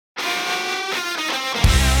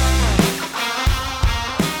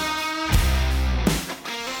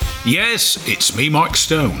Yes, it's me, Mark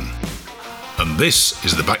Stone, and this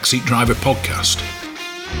is the Backseat Driver Podcast.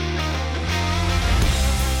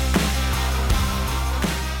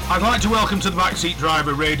 I'd like to welcome to the Backseat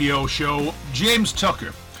Driver radio show James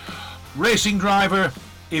Tucker, racing driver,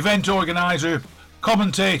 event organiser,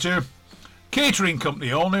 commentator, catering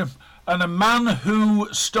company owner, and a man who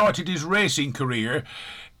started his racing career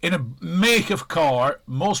in a make of car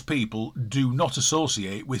most people do not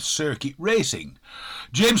associate with circuit racing.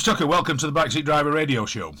 James Tucker, welcome to the Backseat Driver radio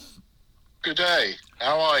show. Good day.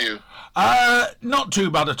 How are you? Not too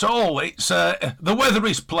bad at all. It's the weather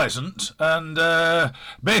is pleasant, and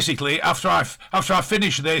basically after I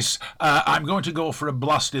finish this, I'm going to go for a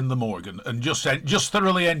blast in the Morgan and just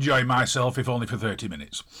thoroughly enjoy myself, if only for 30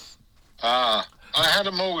 minutes. I had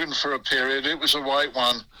a Morgan for a period. It was a white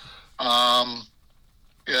one.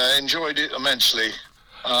 Yeah, enjoyed it immensely.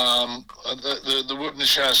 The wooden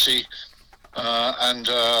chassis and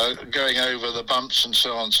going over the bumps and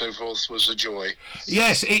so on and so forth was a joy.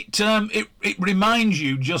 Yes, it reminds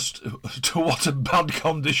you just to what a bad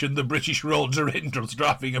condition the British roads are in just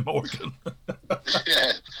driving a Morgan.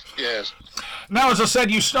 Yeah, yes. Now, as I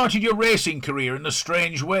said, you started your racing career in a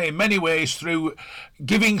strange way, in many ways through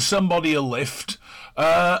giving somebody a lift,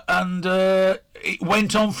 and it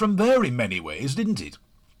went on from there in many ways, didn't it?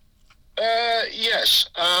 Yes.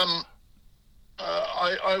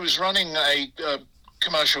 I was running a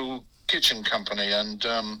commercial kitchen company, and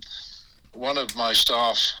one of my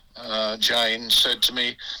staff, Jane, said to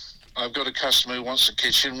me, "I've got a customer who wants a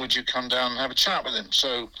kitchen. Would you come down and have a chat with him?"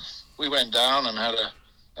 So we went down and had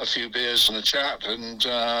a few beers and a chat, and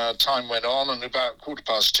time went on, and about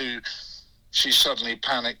 2:15, she suddenly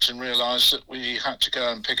panicked and realised that we had to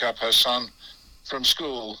go and pick up her son from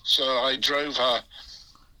school. So I drove her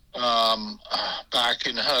back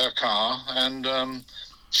in her car, and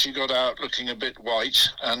she got out looking a bit white,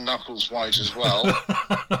 and knuckles white as well,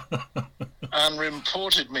 and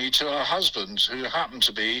reported me to her husband, who happened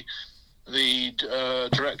to be the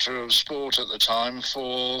director of sport at the time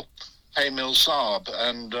for Haymill Saab,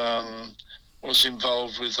 and was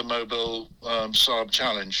involved with the Mobile Saab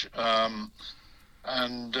Challenge,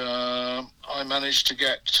 and I managed to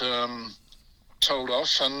get told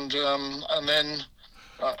off, and then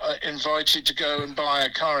invited to go and buy a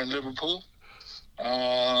car in Liverpool,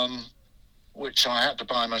 which I had to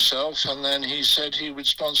buy myself, and then he said he would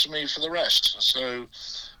sponsor me for the rest. So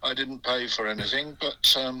I didn't pay for anything, but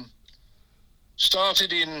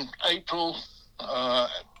started in April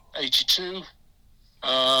 82,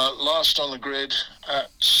 last on the grid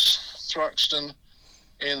at Thruxton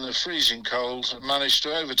in the freezing cold, managed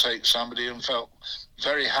to overtake somebody and felt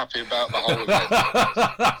very happy about the whole event.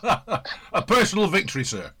 A personal victory,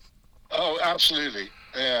 sir. Oh, absolutely.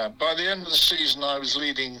 Yeah. By the end of the season, I was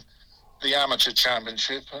leading the amateur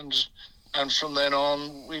championship, and from then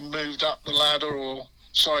on, we moved up the ladder, or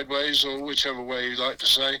sideways, or whichever way you like to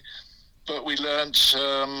say. But we learnt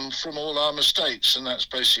from all our mistakes, and that's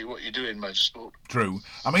basically what you do in motorsport. True.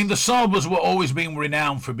 I mean, the Saab was always been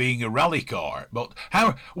renowned for being a rally car, but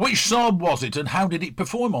which Saab was it, and how did it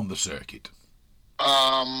perform on the circuit?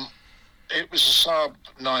 It was a Saab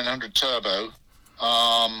 900 turbo.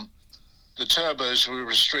 The turbos were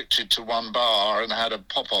restricted to one bar and had a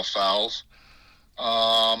pop-off valve.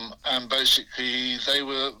 And basically, they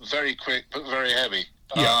were very quick but very heavy.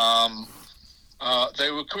 Yeah.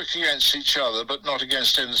 They were quick against each other, but not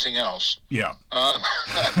against anything else. Yeah.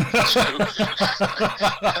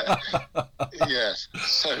 Yes.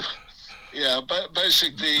 So, yeah, but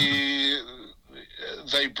basically,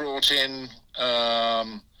 they brought in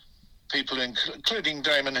people including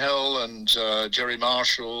Damon Hill and Jerry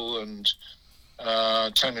Marshall and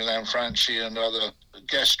Tony Lanfranchi and other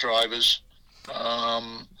guest drivers.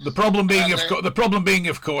 The problem being,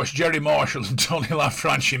 of course, Jerry Marshall and Tony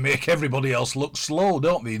Lanfranchi make everybody else look slow,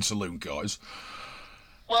 don't they, in saloon cars?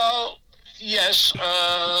 Well, yes.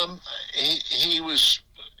 He was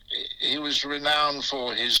renowned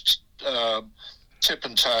for his tip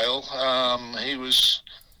and tail. He was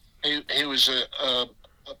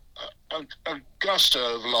a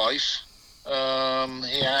gusto of life.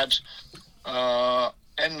 He had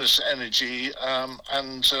endless energy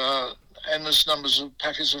and endless numbers of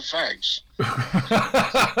packets of fags.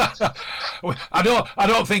 I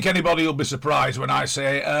don't think anybody will be surprised when I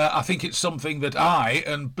say I think it's something that I,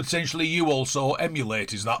 and potentially you also,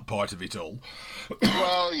 emulate, is that part of it all.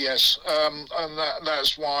 Well, yes, and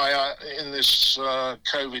that's why in this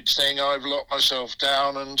COVID thing, I've locked myself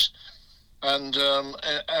down and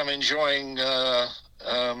I'm enjoying a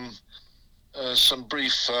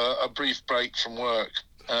brief break from work.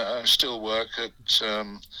 still work at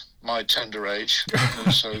my tender age.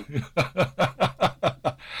 So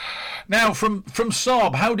now, from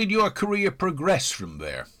Saab, how did your career progress from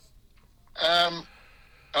there?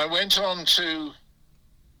 I went on to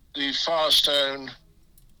the Firestone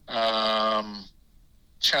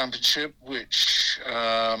Championship, which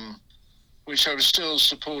I was still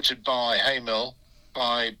supported by Haymill,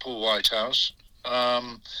 by Paul Whitehouse.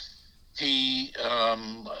 He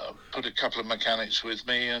put a couple of mechanics with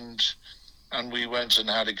me, and we went and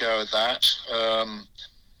had a go at that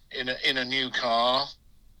in a new car.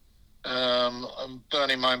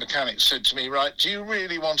 Bernie, my mechanic, said to me, "Right, do you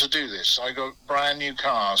really want to do this?" I got a brand new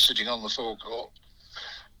car sitting on the forecourt,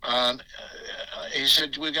 and he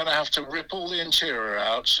said, "We're going to have to rip all the interior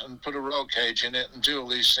out and put a roll cage in it and do all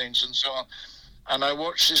these things and so on." And I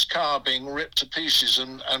watched this car being ripped to pieces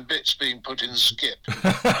and bits being put in the skip. But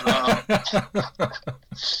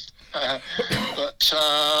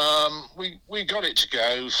we got it to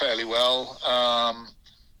go fairly well.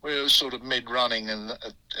 We were sort of mid-running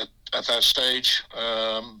at that stage,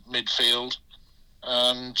 midfield,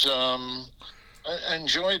 and I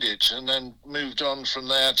enjoyed it, and then moved on from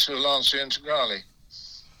there to Lancia Integrale,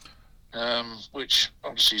 which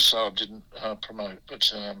obviously Saab didn't promote,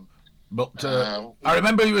 but I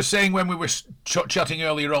remember you were saying when we were chatting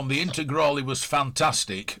earlier on, the Integrale was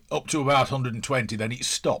fantastic, up to about 120, then it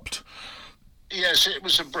stopped. Yes, it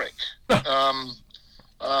was a brick.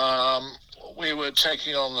 We were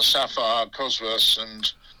taking on the Sapphire, Cosworth,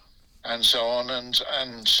 and so on, and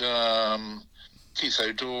Keith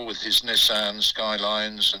O'Dore with his Nissan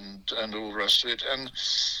Skylines and all the rest of it. And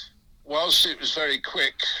whilst it was very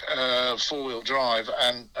quick, four-wheel drive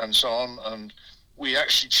and so on, and we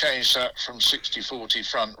actually changed that from 60-40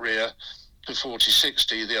 front rear to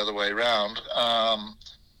 40-60 the other way round,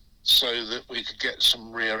 so that we could get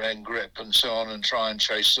some rear end grip and so on and try and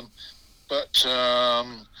chase them. But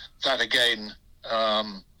that again,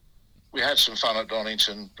 we had some fun at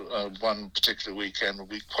Donington one particular weekend.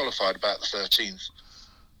 We qualified about the 13th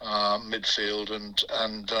midfield, and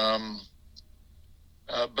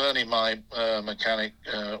Bernie, my mechanic,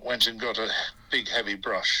 went and got a big heavy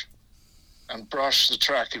brush and brushed the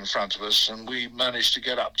track in front of us, and we managed to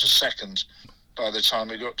get up to second by the time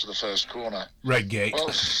we got to the first corner. Redgate.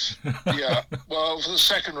 Well, yeah. Well, for the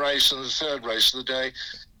second race and the third race of the day,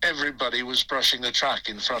 everybody was brushing the track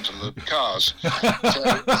in front of the cars.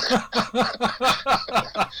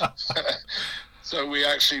 So we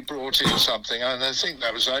actually brought in something, and I think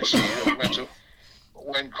that was actually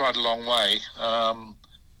went quite a long way.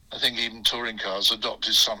 I think even touring cars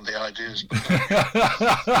adopted some of the ideas.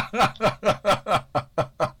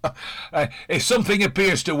 If something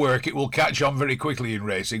appears to work, it will catch on very quickly in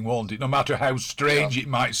racing, won't it? No matter how strange it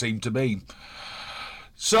might seem to be.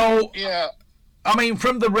 So, yeah. I mean,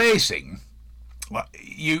 from the racing,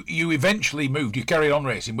 you eventually moved. You carried on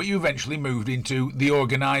racing, but you eventually moved into the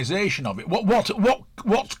organisation of it.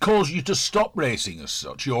 What caused you to stop racing as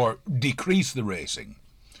such, or decrease the racing?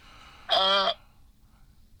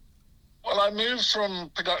 Well, I moved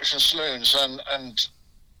from production saloons, and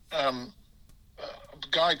a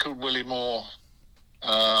guy called Willie Moore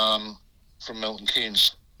from Milton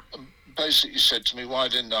Keynes basically said to me, "Why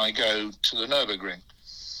didn't I go to the Nürburgring?"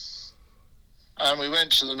 And we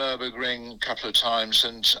went to the Nürburgring a couple of times,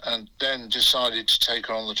 and then decided to take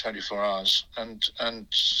on the 24 hours. And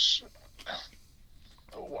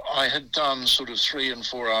I had done sort of 3 and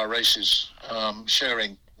 4 hour races,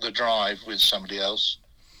 sharing the drive with somebody else.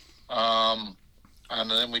 And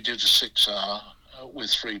then we did a 6 hour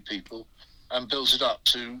with 3 people, and built it up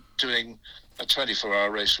to doing a 24 hour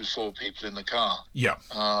race with 4 people in the car. Yeah.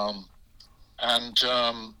 I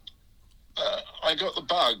got the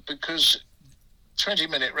bug because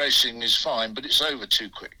 20-minute racing is fine, but it's over too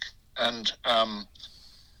quick. And the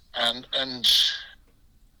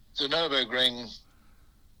Nürburgring,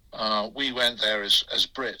 we went there as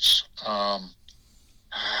Brits,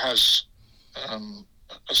 has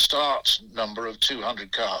a start number of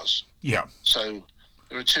 200 cars. Yeah. So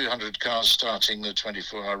there are 200 cars starting the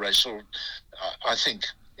 24-hour race, or I think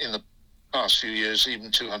in the past few years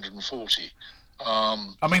even 240.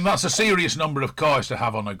 I mean, that's a serious number of cars to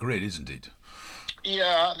have on a grid, isn't it?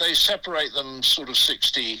 Yeah, they separate them sort of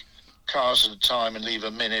 60 cars at a time and leave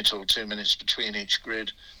a minute or 2 minutes between each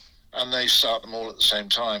grid, and they start them all at the same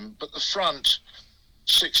time. But the front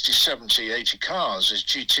 60, 70, 80 cars is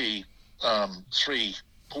GT 3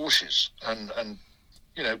 Porsches and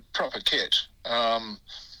you know, proper kit. And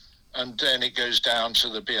then it goes down to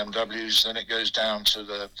the BMWs, then it goes down to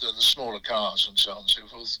the smaller cars and so on and so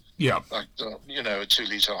forth. Yeah. Like, a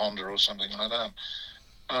 2-litre Honda or something like that.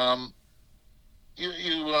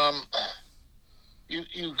 you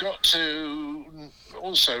got to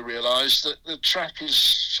also realise that the track is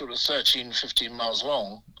sort of 13, 15 miles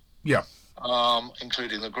long. Yeah.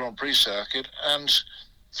 Including the Grand Prix circuit, and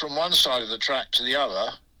from one side of the track to the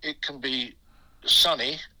other, it can be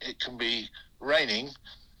sunny, it can be raining,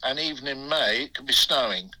 and even in May, it can be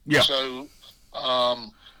snowing. Yeah. So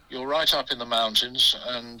you're right up in the mountains,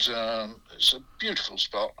 and it's a beautiful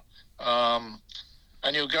spot.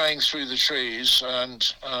 And you're going through the trees,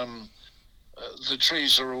 and the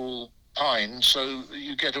trees are all pine, so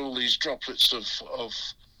you get all these droplets of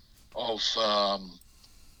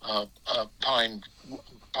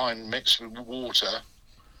pine mixed with water,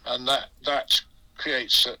 and that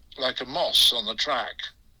creates like a moss on the track,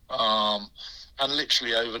 and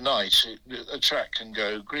literally overnight the track can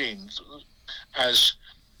go green, as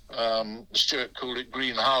Stuart called it,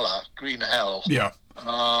 green hell. Yeah.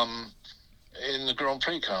 In the Grand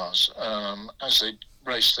Prix cars, as they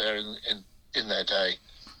raced there in their day.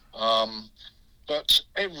 But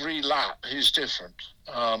every lap is different.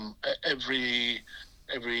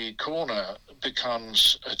 Every corner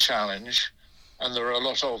becomes a challenge, and there are a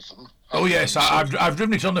lot of them. Oh yes, I've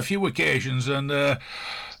driven it on a few occasions, and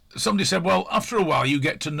somebody said, well, after a while you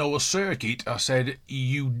get to know a circuit. I said,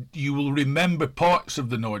 you will remember parts of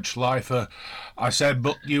the Nordschleife. I said,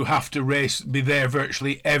 but you have to be there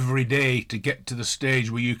virtually every day to get to the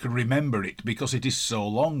stage where you can remember it, because it is so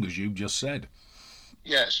long, as you've just said.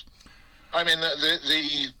 Yes. I mean,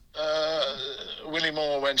 Willie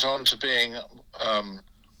Moore went on to being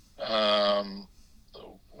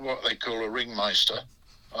what they call a ringmeister,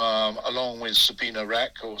 along with Sabina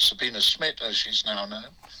Reck, or Sabina Schmidt as she's now known,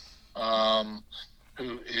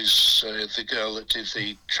 who is the girl that did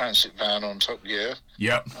the transit van on Top Gear.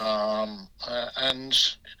 Yep.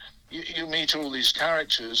 And you meet all these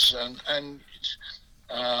characters, and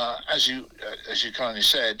as you kindly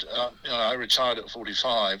said, I retired at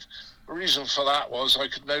 45. The reason for that was I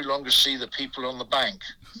could no longer see the people on the bank,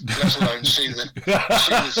 let alone see the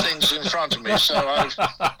things in front of me. So I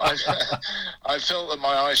felt that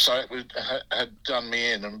my eyesight had done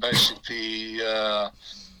me in, and basically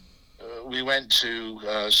we went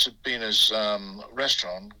to Sabina's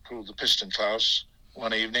restaurant called the Piston Klaus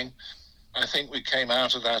one evening. I think we came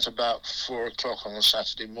out of that about 4 o'clock on a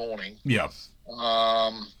Saturday morning. Yeah.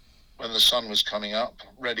 When the sun was coming up,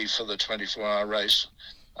 ready for the 24-hour race.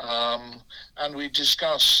 And we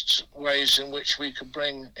discussed ways in which we could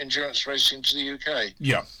bring endurance racing to the UK.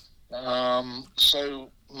 Yeah. So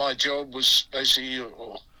my job was basically,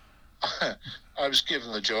 I was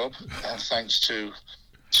given the job, thanks to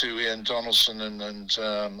Ian Donaldson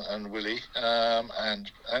and Willie,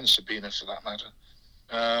 and Sabina for that matter.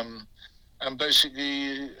 And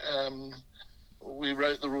basically, we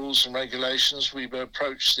wrote the rules and regulations. We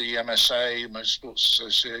approached the MSA, Motorsports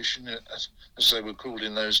Association, as they were called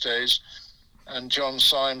in those days. And John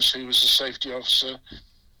Symes, who was the safety officer,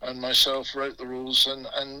 and myself wrote the rules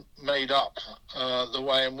and made up the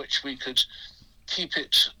way in which we could keep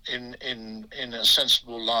it in a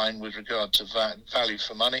sensible line with regard to value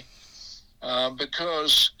for money,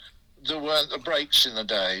 because there weren't the breaks in the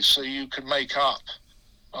day, so you could make up.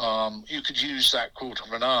 You could use that quarter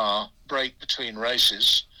of an hour break between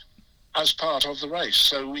races as part of the race.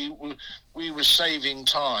 So we were saving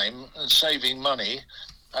time and saving money,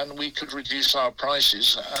 and we could reduce our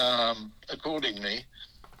prices accordingly,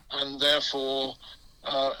 and therefore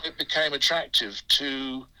it became attractive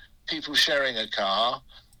to people sharing a car.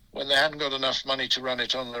 When they hadn't got enough money to run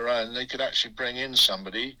it on their own, they could actually bring in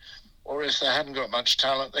somebody, or if they hadn't got much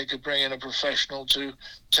talent, they could bring in a professional to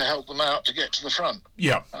help them out to get to the front.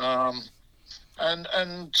 Yeah.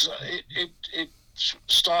 And it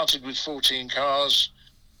started with 14 cars,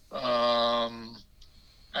 and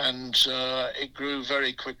it grew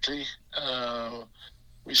very quickly. I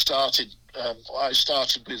started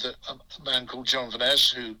with a man called John Van Es,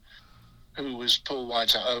 who was Paul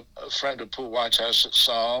Whitehouse, a friend of Paul Whitehouse at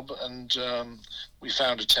Saab, and we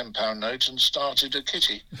found a £10 note and started a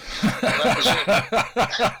kitty. And that was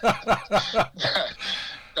it.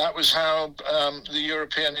 That was how the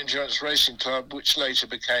European Endurance Racing Club, which later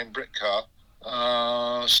became Britcar,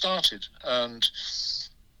 started. And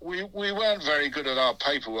we weren't very good at our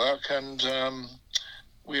paperwork, and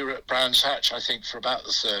we were at Brands Hatch, I think, for about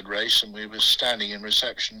the third race, and we were standing in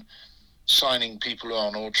reception signing people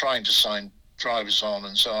on, or trying to sign drivers on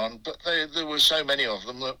and so on. But there were so many of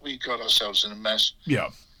them that we got ourselves in a mess.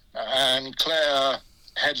 Yeah. And Claire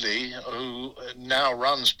Headley, who now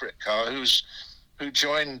runs Britcar, who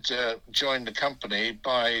joined the company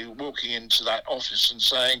by walking into that office and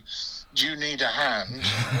saying, do you need a hand?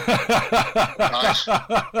 Right.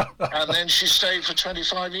 And then she stayed for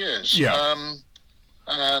 25 years. Yeah.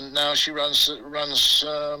 And now she runs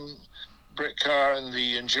Brit Car in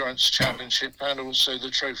the Endurance Championship and also the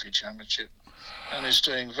Trophy Championship, and is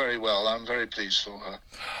doing very well. I'm very pleased for her.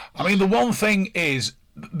 I mean, the one thing is,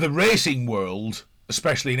 the racing world,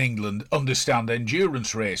 especially in England, understand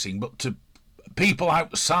endurance racing, but to people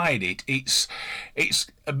outside it, it's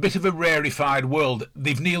a bit of a rarefied world.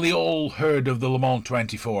 They've nearly all heard of the Le Mans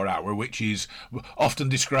 24 Hour, which is often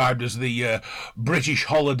described as the British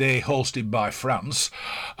holiday hosted by France.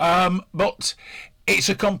 But it's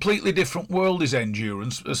a completely different world, is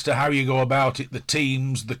endurance, as to how you go about it, the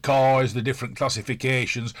teams, the cars, the different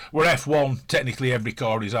classifications. Where F1, technically every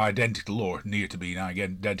car is identical, or near to being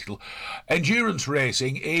identical. Endurance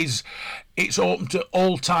racing it's open to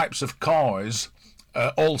all types of cars,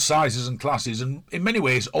 all sizes and classes, and in many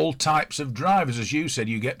ways all types of drivers. As you said,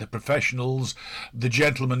 you get the professionals, the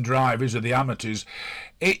gentleman drivers, or the amateurs.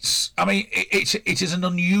 It is an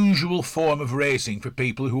unusual form of racing for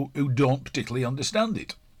people who don't particularly understand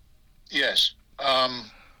it. Yes.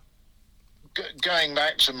 Going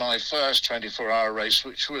back to my first 24-hour race,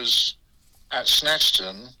 which was at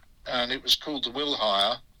Snetterton, and it was called the Will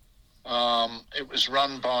Hire. It was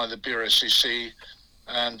run by the BRSCC,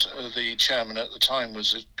 and the chairman at the time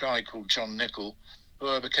was a guy called John Nicol, who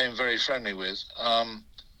I became very friendly with.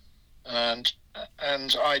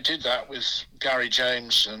 And I did that with Gary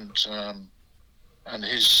James and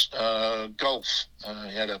his Golf.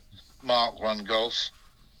 He had a Mark 1 Golf,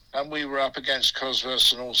 and we were up against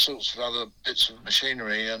Cosworth and all sorts of other bits of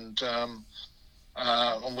machinery, and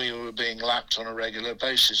we were being lapped on a regular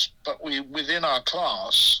basis. But within our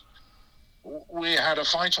class, we had a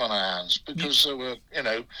fight on our hands, because there were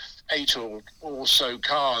 8 or so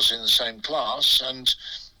cars in the same class, and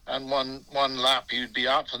one lap you'd be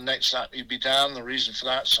up and next lap you'd be down. The reason for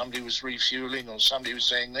that, somebody was refueling or somebody was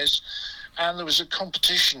saying this, and there was a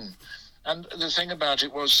competition. And the thing about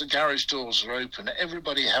it was the garage doors were open,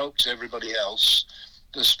 everybody helped everybody else,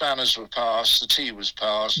 the spanners were passed, the tea was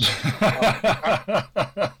passed,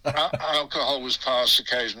 alcohol was passed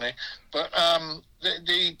occasionally, but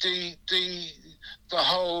the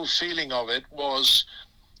whole feeling of it was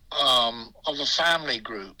of a family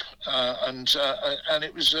group, and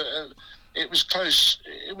it was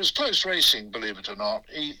close racing, believe it or not.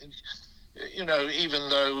 Even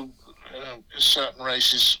though certain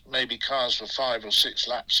races maybe cars were 5 or 6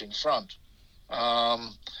 laps in front.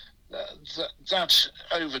 That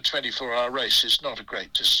over 24-hour race is not a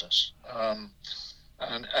great distance,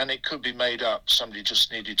 and it could be made up. Somebody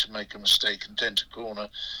just needed to make a mistake and dent a corner,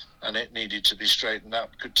 and it needed to be straightened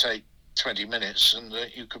up. Could take 20 minutes, and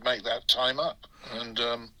you could make that time up. And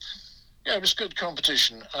it was good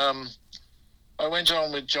competition. I went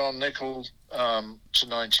on with John Nicol to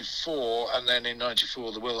 94, and then in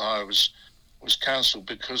 94 the Will Hire was cancelled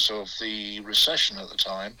because of the recession at the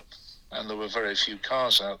time, and there were very few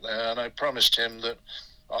cars out there. And I promised him that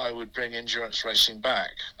I would bring endurance racing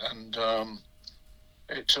back, and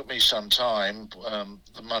it took me some time,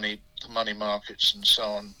 the money markets and so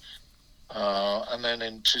on. And then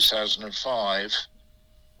in 2005,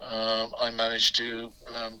 I managed to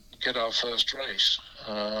get our first race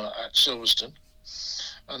at Silverstone.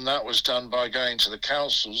 And that was done by going to the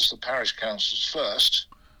councils, the parish councils first,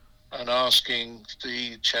 and asking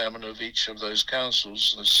the chairman of each of those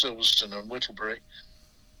councils, the Silverstone and Whittlebury,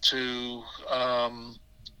 to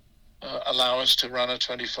allow us to run a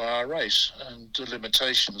 24-hour race. And the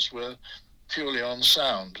limitations were purely on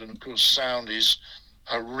sound. And of course, sound is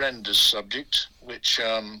a horrendous subject, which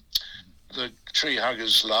the tree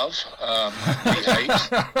huggers love, we hate.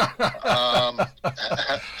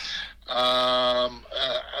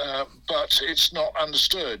 But it's not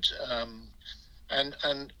understood.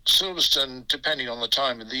 And Silverstone, depending on the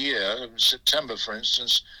time of the year, in September, for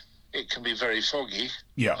instance, it can be very foggy.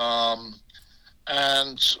 Yeah.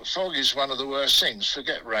 And fog is one of the worst things.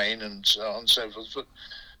 Forget rain and so on and so forth, but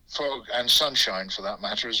fog and sunshine for that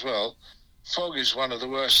matter as well. Fog is one of the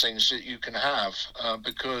worst things that you can have,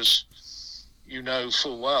 because you know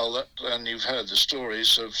full well that, and you've heard the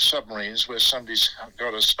stories of submarines where somebody's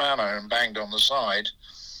got a spanner and banged on the side,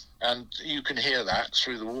 and you can hear that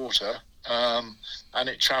through the water, and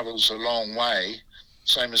it travels a long way,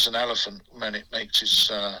 same as an elephant when it makes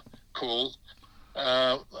its call.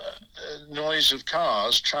 Noise of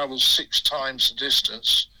cars travels 6 times the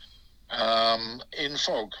distance in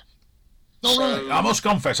fog. Oh, so, really? I must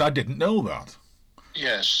confess, I didn't know that.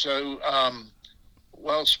 Yes, so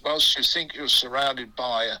whilst you think you're surrounded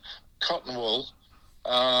by cotton wool,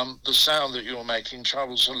 the sound that you're making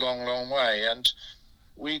travels a long, long way. And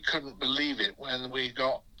we couldn't believe it when we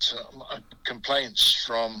got complaints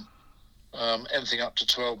from anything up to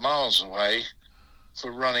 12 miles away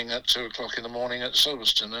for running at 2 o'clock in the morning at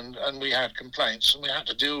Silverstone, and we had complaints, and we had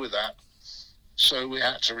to deal with that. So we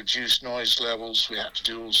had to reduce noise levels. We had to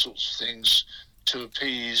do all sorts of things to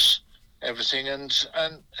appease everything, and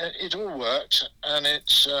it all worked. And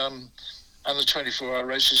it's and the 24-hour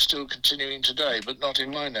race is still continuing today, but not in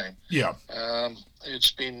my name. Yeah.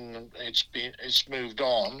 It's moved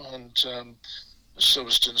on, and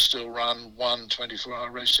Silverstone still run one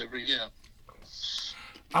 24-hour race every year.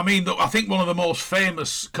 I mean, I think one of the most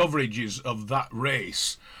famous coverages of that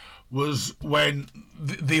race was when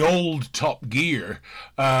the old Top Gear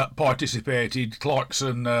participated,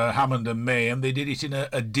 Clarkson, Hammond and May, and they did it in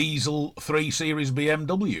a diesel 3 Series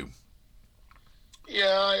BMW.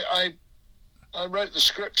 Yeah, I wrote the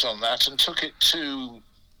script on that and took it to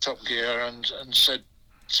Top Gear and said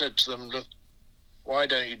to them, look, why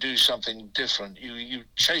don't you do something different? You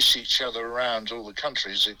chase each other around all the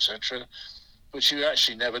countries, etc., but you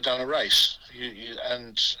actually never done a race.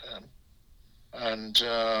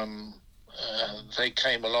 They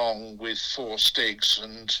came along with 4 Stigs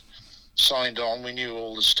and signed on. We knew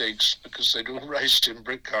all the Stigs because they'd all raced in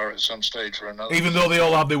brick car at some stage or another. Even though they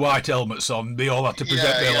all had their white helmets on, they all had to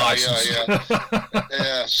present their license.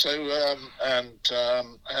 Yeah. So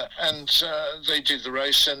they did the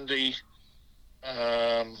race, and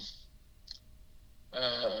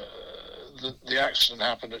the accident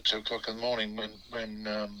happened at 2 o'clock in the morning when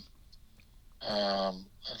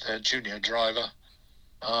their junior driver,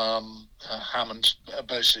 Hammond,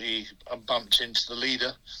 basically bumped into the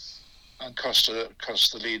leader and cost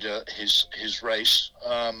the leader his race.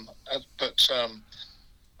 But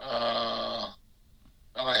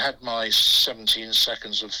I had my 17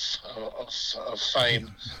 seconds of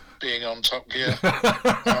fame being on Top Gear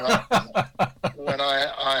when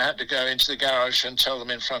I had to go into the garage and tell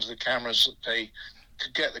them in front of the cameras that they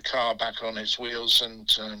could get the car back on its wheels,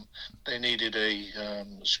 and they needed a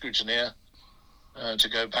scrutineer to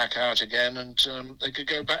go back out again, and they could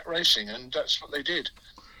go back racing, and that's what they did.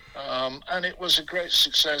 And it was a great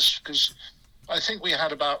success because I think we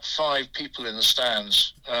had about 5 people in the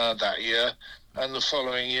stands that year, and the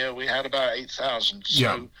following year we had about 8,000.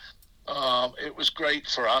 So it was great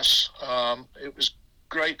for us. It was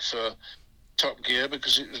great for Top Gear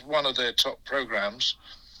because it was one of their top programs,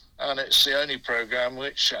 and it's the only program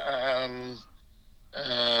which the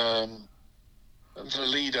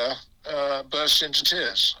leader burst into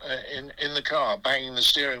tears in the car, banging the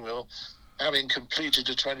steering wheel, having completed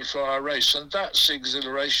a 24-hour race. And that's the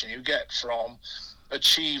exhilaration you get from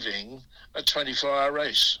achieving a 24-hour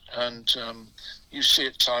race. And you see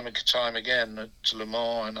it time and time again at Le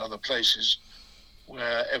Mans and other places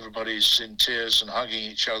where everybody's in tears and hugging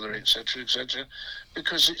each other, etc., etc.,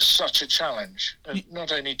 because it's such a challenge,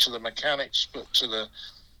 not only to the mechanics, but to the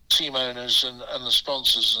team owners and the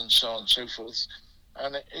sponsors and so on and so forth.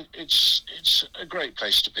 And it's a great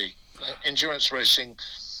place to be. Endurance racing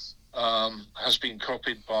has been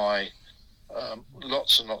copied by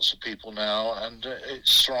lots and lots of people now, and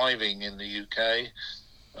it's thriving in the UK.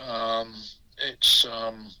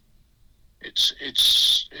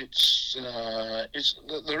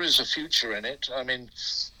 There is a future in it. I mean,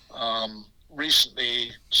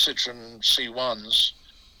 recently Citroen C1s,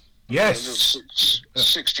 yes,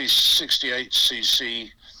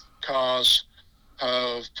 68cc cars,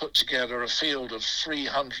 have put together a field of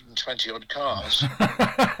 320 odd cars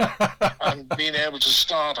and been able to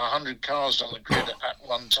start 100 cars on the grid at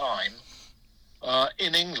one time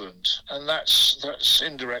in England, and that's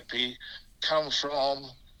indirectly come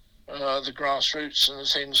from the grassroots and the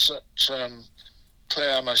things that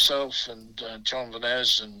Claire, myself, and John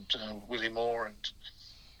Vanez and Willie Moore and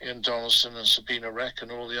Ian Donaldson and Sabina Reck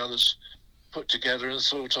and all the others put together and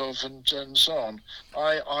thought of, and so on.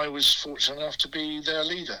 I was fortunate enough to be their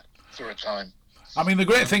leader for a time. I mean, the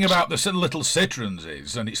great thing about the little Citroens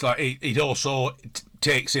is, and it's like it also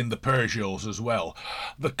takes in the Peugeots as well,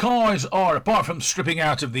 the cars are, apart from stripping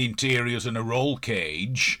out of the interiors and a roll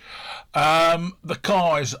cage, the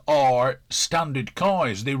cars are standard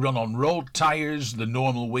cars. They run on road tyres, the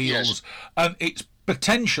normal wheels, yes. And it's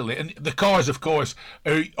potentially, and the cars, of course,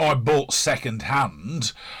 are bought second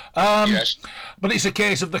hand. Yes. But it's a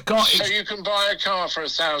case of the car. So you can buy a car for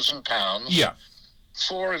 £1,000. Yeah.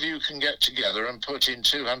 4 of you can get together and put in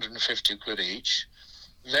 250 quid each.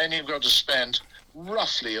 Then you've got to spend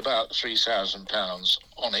roughly about £3,000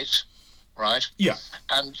 on it, right? Yeah.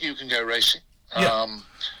 And you can go racing. Yeah.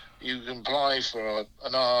 You can apply for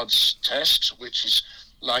an ARDS test, which is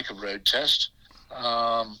like a road test.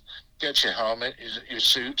 Get your helmet, your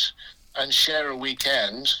suit, and share a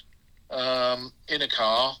weekend in a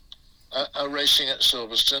car, racing at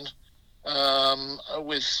Silverstone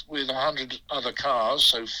with 100 other cars,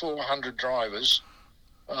 so 400 drivers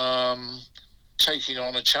taking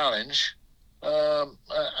on a challenge,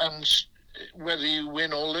 and whether you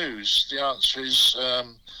win or lose, the answer is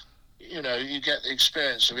you get the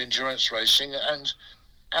experience of endurance racing,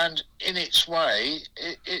 and in its way,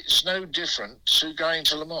 it's no different to going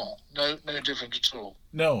to Le Mans. No different at all.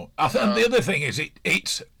 No, I think the other thing is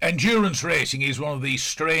it's endurance racing is one of these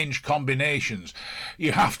strange combinations.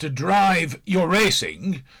 You have to drive your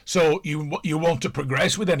racing, so you want to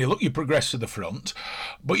progress with any luck, you progress to the front,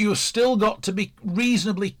 but you've still got to be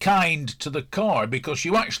reasonably kind to the car because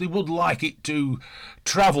you actually would like it to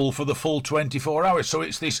travel for the full 24 hours. So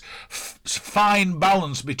it's this fine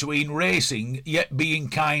balance between racing yet being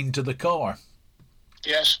kind to the car.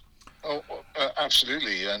 Yes,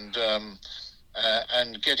 absolutely, and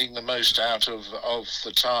getting the most out of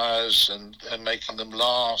the tyres and making them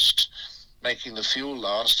last, making the fuel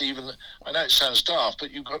last. Even, I know it sounds daft,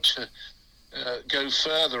 but you've got to go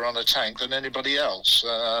further on a tank than anybody else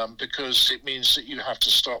because it means that you have to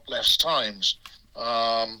stop less times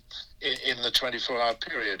in the 24-hour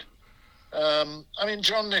period. I mean,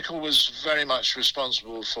 John Nicol was very much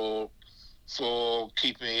responsible for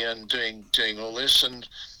keeping me and doing all this, and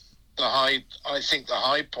I think the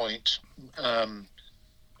high point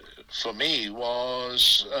for me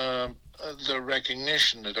was the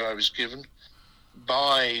recognition that I was given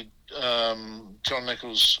by John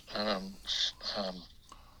Nicol's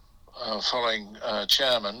following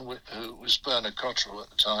chairman, who was Bernard Cottrell at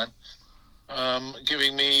the time,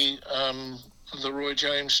 giving me the Roy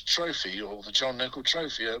James Trophy, or the John Nicol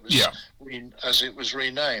Trophy. It was as it was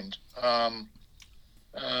renamed.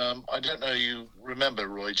 I don't know, you remember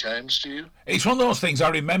Roy James, do you? It's one of those things, I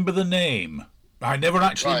remember the name. I never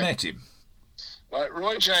actually met him. Right,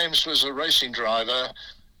 Roy James was a racing driver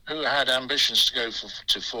who had ambitions to go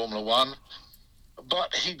to Formula One,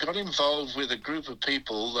 but he got involved with a group of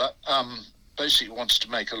people that basically wanted to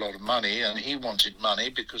make a lot of money, and he wanted money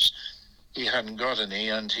because he hadn't got any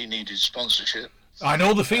and he needed sponsorship. I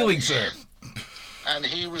know the feeling, sir. And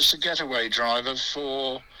he was the getaway driver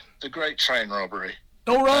for the Great Train Robbery.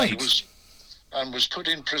 Oh, right. And was put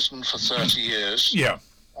in prison for 30 years. Yeah.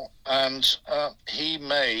 And he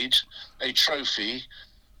made a trophy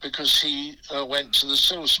because he went to the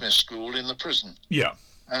silversmith school in the prison. Yeah.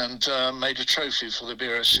 And made a trophy for the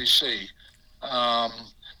BRSCC.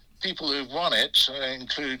 People who've won it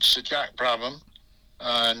include Sir Jack Brabham,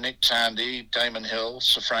 Nick Tandy, Damon Hill,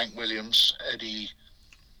 Sir Frank Williams, Eddie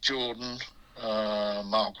Jordan,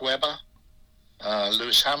 Mark Webber,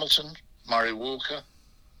 Lewis Hamilton, Murray Walker,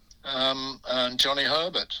 and Johnny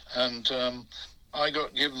Herbert. And I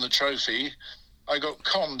got given the trophy. I got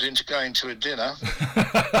conned into going to a dinner,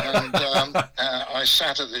 and I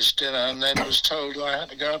sat at this dinner and then was told I had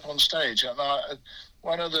to go up on stage. And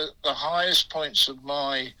one of the highest points of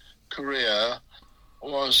my career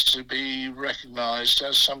was to be recognised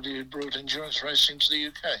as somebody who brought endurance racing to the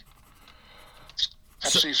UK.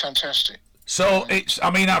 Absolutely fantastic. So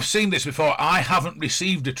I've seen this before. I haven't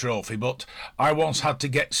received a trophy, but I once had to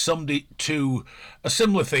get somebody to a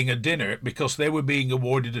similar thing, a dinner, because they were being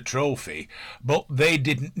awarded a trophy, but they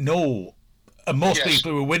didn't know. And most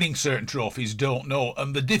people who are winning certain trophies don't know.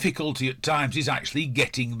 And the difficulty at times is actually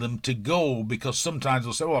getting them to go, because sometimes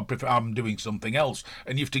they'll say, oh, I'm doing something else.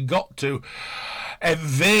 And you've got to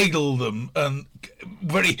inveigle them and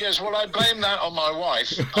very... Yes, well, I blame that on my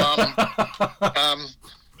wife.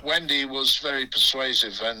 Wendy was very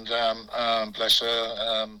persuasive, and bless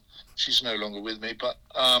her, she's no longer with me, but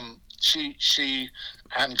she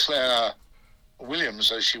and Claire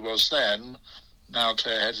Williams, as she was then, now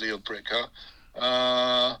Claire Headley of Bricker,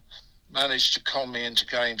 managed to con me into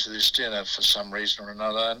going to this dinner for some reason or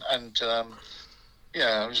another, and I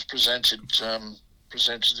was presented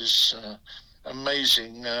this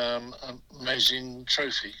amazing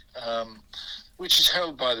trophy, which is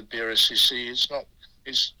held by the BRSCC.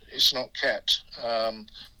 It's not kept,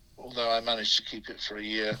 although I managed to keep it for a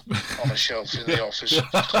year on a shelf in the office.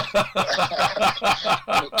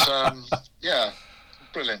 But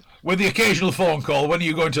brilliant. With the occasional phone call, when are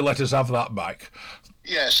you going to let us have that back?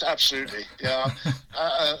 Yes, absolutely. Yeah,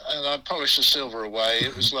 and I polished the silver away.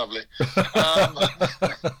 It was lovely. There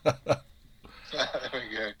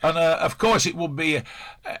we go. And of course, it would be.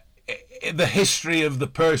 The history of the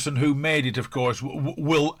person who made it, of course,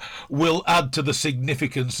 will add to the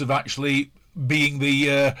significance of actually being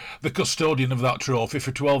the custodian of that trophy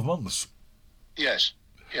for 12 months. Yes.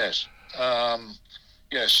 The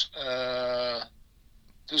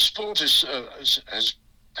sport has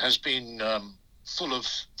has been full of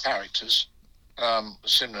characters,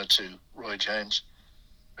 similar to Roy James,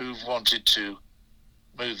 who've wanted to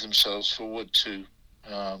move themselves forward to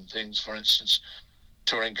things. For instance,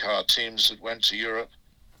 touring car teams that went to Europe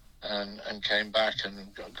and came back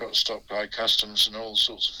and got stopped by customs and all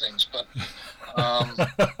sorts of things. But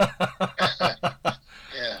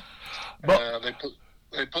yeah, but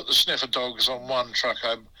they put the sniffer dogs on one truck.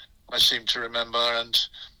 I seem to remember, and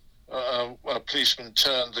a policeman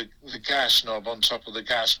turned the gas knob on top of the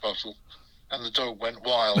gas bottle, and the dog went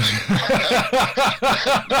wild.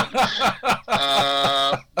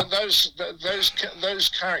 But those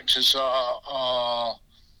characters are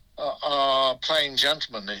plain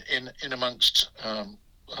gentlemen in amongst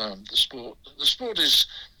the sport. The sport is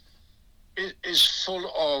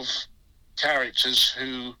full of characters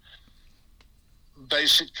who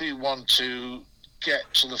basically want to get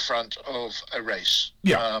to the front of a race.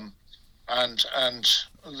 Yeah. And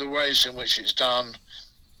the ways in which it's done.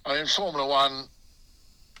 I mean, Formula One,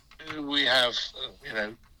 we have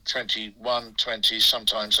 21, 20,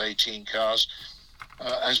 sometimes 18 cars.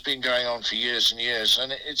 Has been going on for years and years,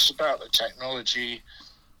 and it's about the technology,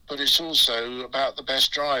 but it's also about the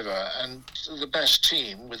best driver, and the best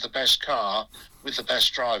team with the best car with the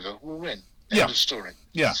best driver will win. End of story.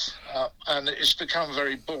 Yeah. And it's become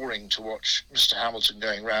very boring to watch Mr. Hamilton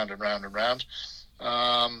going round and round and round,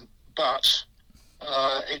 but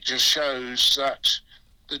it just shows that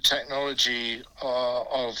the technology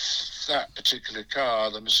of that particular car,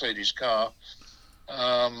 the Mercedes car,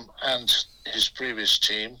 and his previous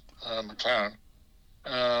team, McLaren,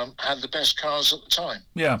 had the best cars at the time.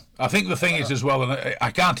 Yeah, I think the thing is as well, and I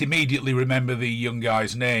can't immediately remember the young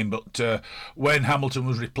guy's name, but when Hamilton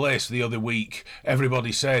was replaced the other week,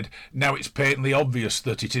 everybody said, now it's patently obvious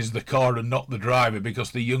that it is the car and not the driver,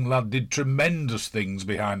 because the young lad did tremendous things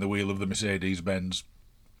behind the wheel of the Mercedes-Benz.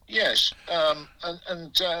 Yes, and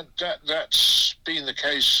that's been the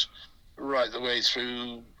case right the way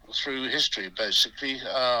through history, basically.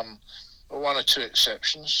 One or two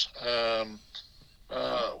exceptions. One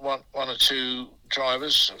or two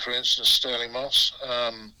drivers, for instance, Sterling Moss,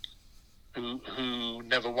 who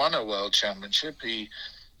never won a world championship. He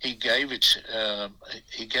gave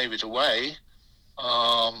it away,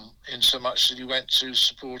 in so much that he went to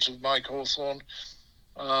support of Mike Hawthorn,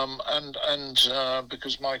 and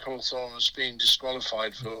because Mike Hawthorn was being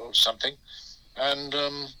disqualified for something, and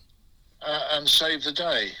saved the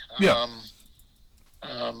day. Yeah.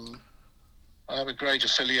 I have a great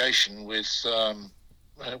affiliation with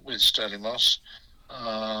Sterling Moss.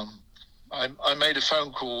 I made a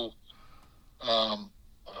phone call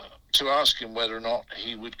to ask him whether or not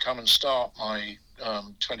he would come and start my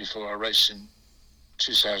 24-hour race in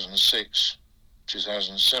 2006,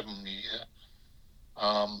 2007 year.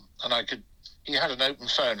 And he had an open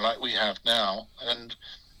phone like we have now, and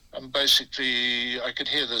basically I could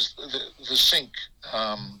hear the sink,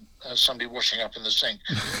 somebody washing up in the sink,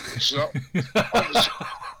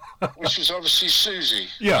 which was obviously Susie,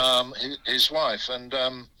 his wife, and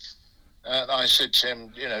I said to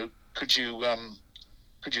him, could you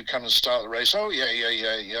come and start the race? Oh yeah,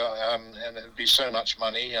 and it'd be so much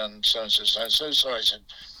money and so and so so and so. So I said,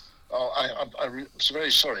 I'm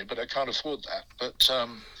very sorry, but I can't afford that. But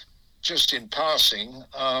just in passing,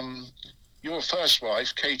 your first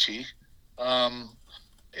wife, Katie,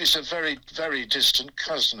 is a very, very distant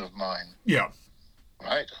cousin of mine. Yeah.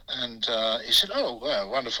 Right? And he said, oh, well,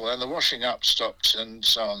 wonderful. And the washing up stopped and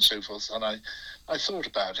so on and so forth. And I thought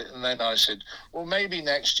about it. And then I said, well, maybe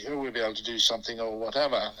next year we'll be able to do something or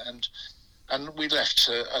whatever. And we left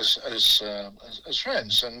as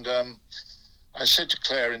friends. And I said to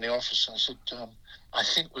Claire in the office, I said, I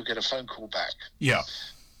think we'll get a phone call back. Yeah.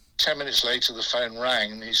 10 minutes later, the phone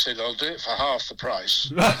rang, and he said, I'll do it for half the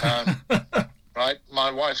price. Right?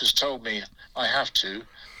 My wife has told me I have to,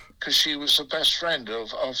 because she was the best friend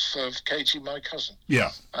of Katie, my cousin.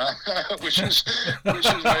 Yeah. Which is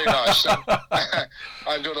very nice. And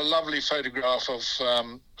I've got a lovely photograph of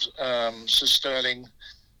Sir Sterling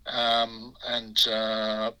and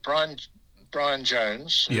Brian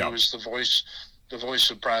Jones, who was the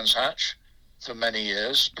voice of Brands Hatch for many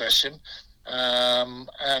years, bless him,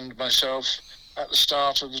 and myself at the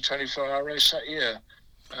start of the 24-hour race that year,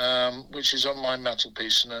 which is on my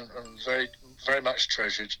mantelpiece and very, very much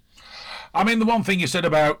treasured. I mean, the one thing you said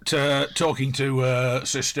about talking to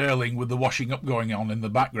Sir Sterling with the washing up going on in the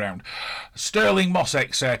background, Sterling, Moss,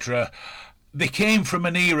 etc., they came from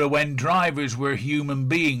an era when drivers were human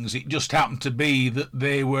beings. It just happened to be that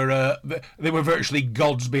they were virtually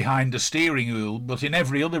gods behind a steering wheel, but in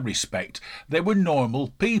every other respect, they were normal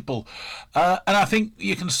people. And I think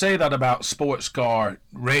you can say that about sports car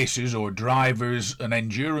racers or drivers and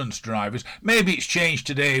endurance drivers. Maybe it's changed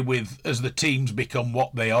today as the teams become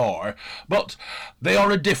what they are, but they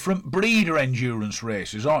are a different breed of endurance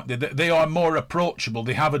racers, aren't they? They are more approachable.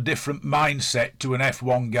 They have a different mindset to an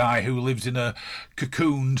F1 guy who lives in a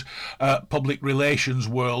cocooned public relations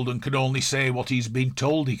world and can only say what he's been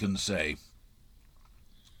told he can say.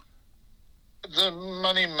 The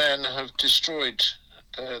money men have destroyed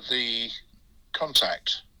the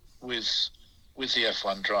contact with the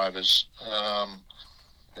F1 drivers.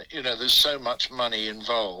 There's so much money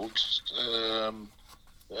involved.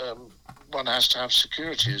 One has to have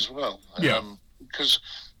security as well. Because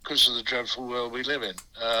of the dreadful world we live in.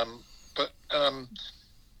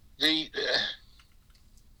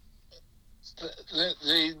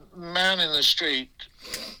 The man in the street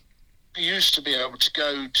used to be able to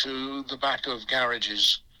go to the back of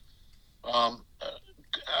garages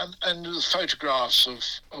and the photographs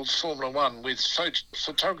of Formula One with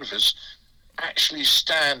photographers actually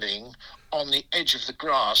standing on the edge of the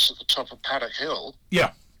grass at the top of Paddock Hill.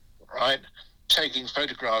 Yeah. Right? Taking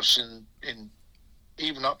photographs in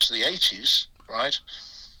even up to the 80s, right?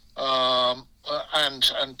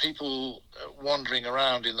 And people wandering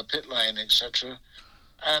around in the pit lane, etc.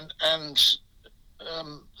 And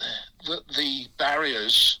the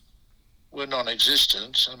barriers were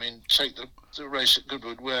non-existent. I mean, take the race at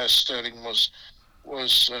Goodwood where Sterling was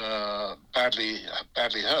badly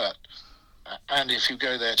hurt. And if you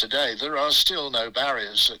go there today, there are still no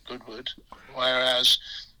barriers at Goodwood. Whereas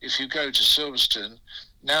if you go to Silverstone,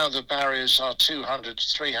 now the barriers are 200,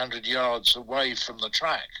 300 yards away from the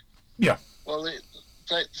track. Yeah. Well,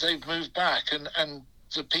 they've moved back, and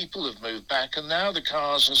the people have moved back, and now the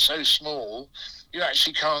cars are so small, you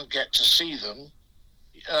actually can't get to see them.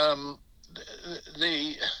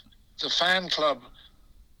 The fan club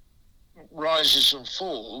rises and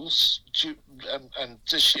falls, and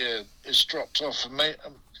this year it's dropped off.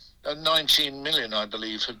 19 million, I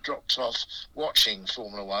believe, have dropped off watching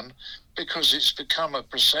Formula One because it's become a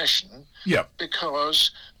procession. Yeah.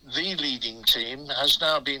 Because the leading team has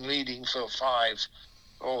now been leading for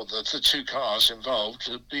the two cars involved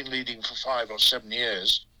have been leading for 5 or 7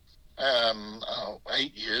 years,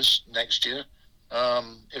 8 years next year,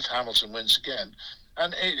 if Hamilton wins again.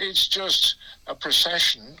 And it's just a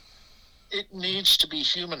procession. It needs to be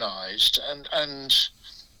humanized and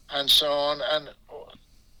so on, and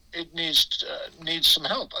it needs some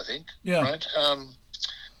help, I think. Yeah. Right.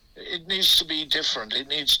 It needs to be different.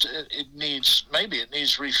 Maybe it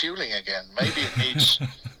needs refueling again. Maybe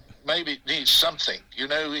it needs something.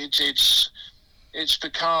 It's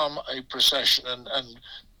become a procession,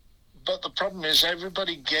 but the problem is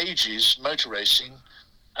everybody gauges motor racing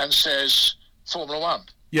and says Formula One.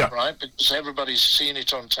 Yeah. Right, because everybody's seen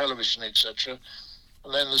it on television, etc.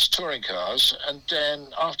 And then there's touring cars, and then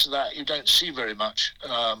after that you don't see very much.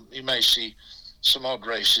 You may see some odd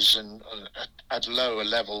races at lower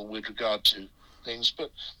level with regard to things, but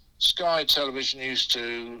Sky Television used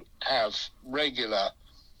to have regular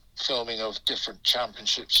filming of different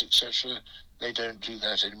championships, etc. They don't do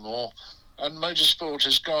that anymore, and motorsport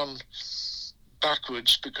has gone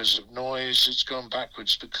backwards because of noise. It's gone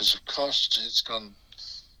backwards because of cost.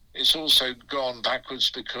 It's also gone backwards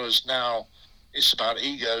because now it's about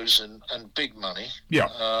egos and big money. Yeah.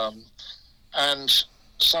 And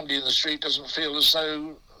somebody in the street doesn't feel as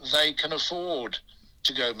though they can afford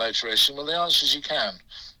to go motor racing. Well, the answer is you can.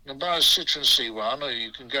 You can buy a Citroen C1, or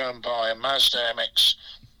you can go and buy a Mazda MX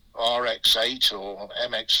RX-8 or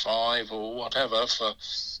MX-5 or whatever for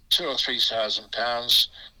 £2,000 or £3,000.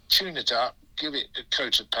 Tune it up, give it a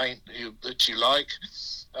coat of paint that you like,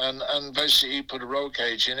 and basically put a roll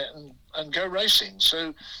cage in it and go racing.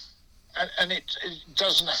 So, and it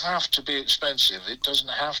doesn't have to be expensive. It doesn't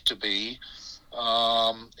have to be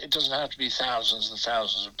thousands and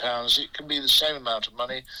thousands of pounds. It can be the same amount of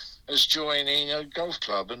money as joining a golf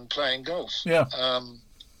club and playing golf. Yeah.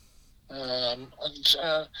 And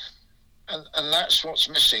that's what's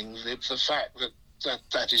missing. The fact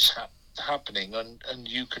that is happening, and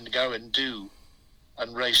you can go and do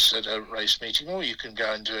and race at a race meeting, or you can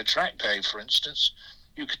go and do a track day, for instance.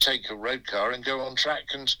 You could take a road car and go on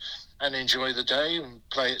track and enjoy the day and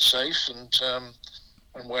play it safe and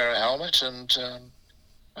wear a helmet and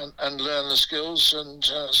learn the skills and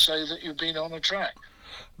say that you've been on a track.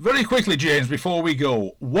 Very quickly, James, before we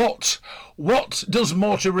go, what does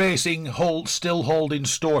motor racing still hold in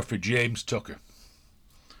store for James Tucker?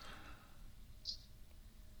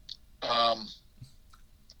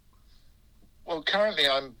 Well, currently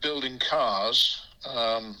I'm building cars,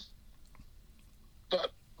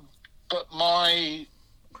 but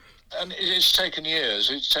and it's taken years.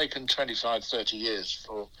 It's taken 25, 30 years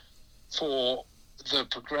for the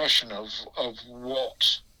progression of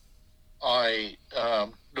what I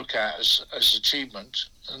look at as achievement,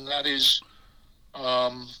 and that is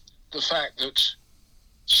the fact that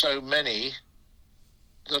so many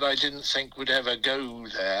that I didn't think would ever go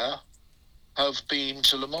there have been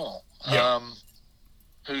to Le Mans. Yeah.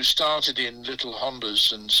 Who started in little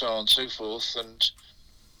Hondas and so on and so forth,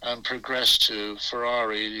 and progressed to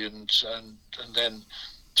Ferrari and then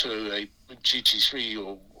to a GT3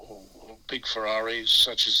 or big Ferraris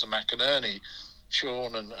such as the McInerney,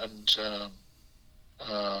 Sean and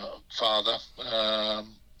father,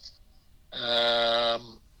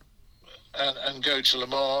 and go to Le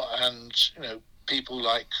Mans, and people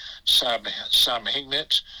like Sam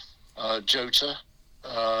Hignett, Jota,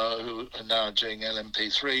 who are now doing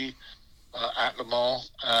LMP3 at Le Mans,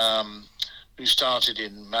 who started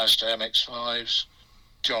in Mazda MX-5s,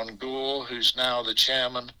 John Gore, who's now the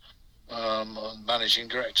chairman and managing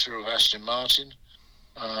director of Aston Martin.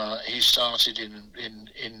 He started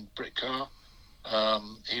in Britcar.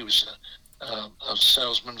 He was a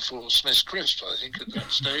salesman for Smith's Crisp, I think, at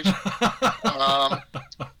that stage.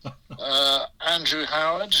 Andrew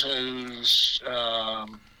Howard,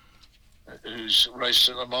 who's raced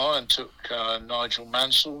at Le Mans and took Nigel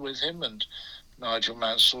Mansell with him, and Nigel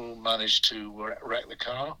Mansell managed to wreck the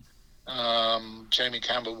car. Jamie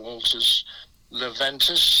Campbell-Walters,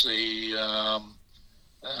 Leventus, the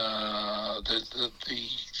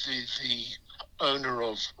owner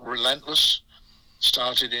of Relentless,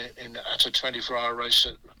 started at a 24-hour race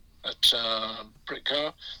at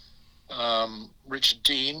Britcar. Richard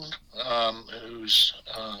Dean, who's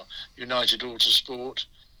United Autosport,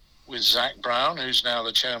 with Zach Brown, who's now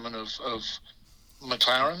the chairman of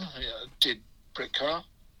McLaren, did Britcar.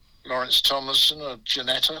 Lawrence Tomlinson of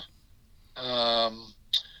Ginetta.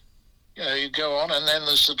 You go on, and then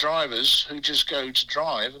there's the drivers who just go to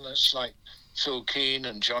drive, and that's like Phil Keane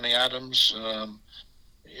and Johnny Adams,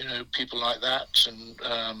 people like that, and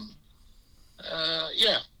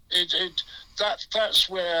that's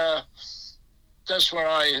where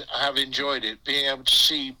I have enjoyed it, being able to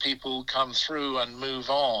see people come through and move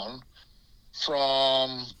on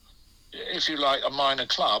from, if you like, a minor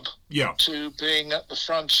club, to being at the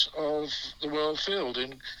front of the world field,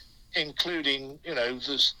 including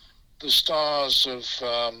the stars of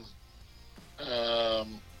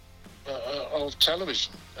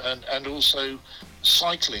television and also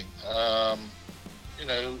cycling.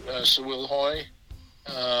 Sir Will Hoy,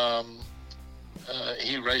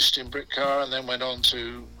 he raced in Britcar and then went on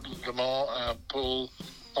to Le Mans. Paul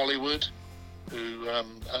Hollywood, who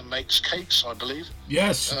makes cakes, I believe.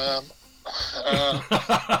 Yes.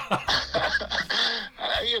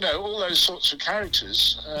 All those sorts of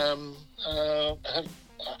characters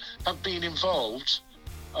have been involved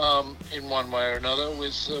in one way or another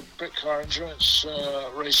with Britcar endurance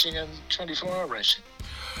racing and 24-hour racing.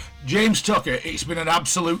 James Tucker, it's been an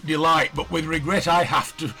absolute delight, but with regret I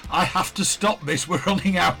have to stop this. We're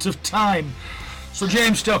running out of time. So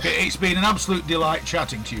James Tucker, it's been an absolute delight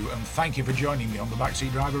chatting to you, and thank you for joining me on the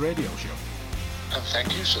Backseat Driver Radio Show. And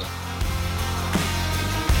thank you, sir.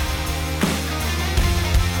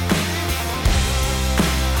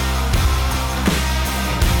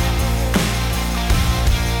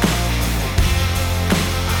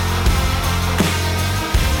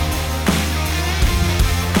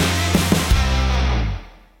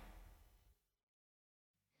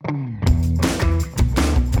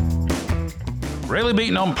 Rarely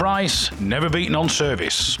beaten on price, never beaten on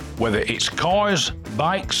service. Whether it's cars,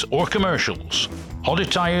 bikes or commercials, Hodder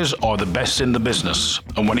Tyres are the best in the business.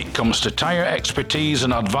 And when it comes to tyre expertise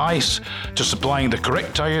and advice to supplying the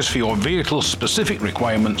correct tyres for your vehicle's specific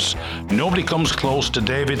requirements, nobody comes close to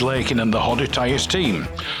David Lakin and the Hodder Tyres team.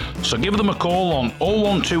 So give them a call on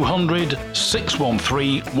 01200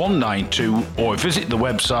 613 192 or visit the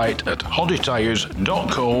website at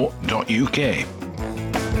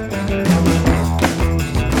hoddertyres.co.uk.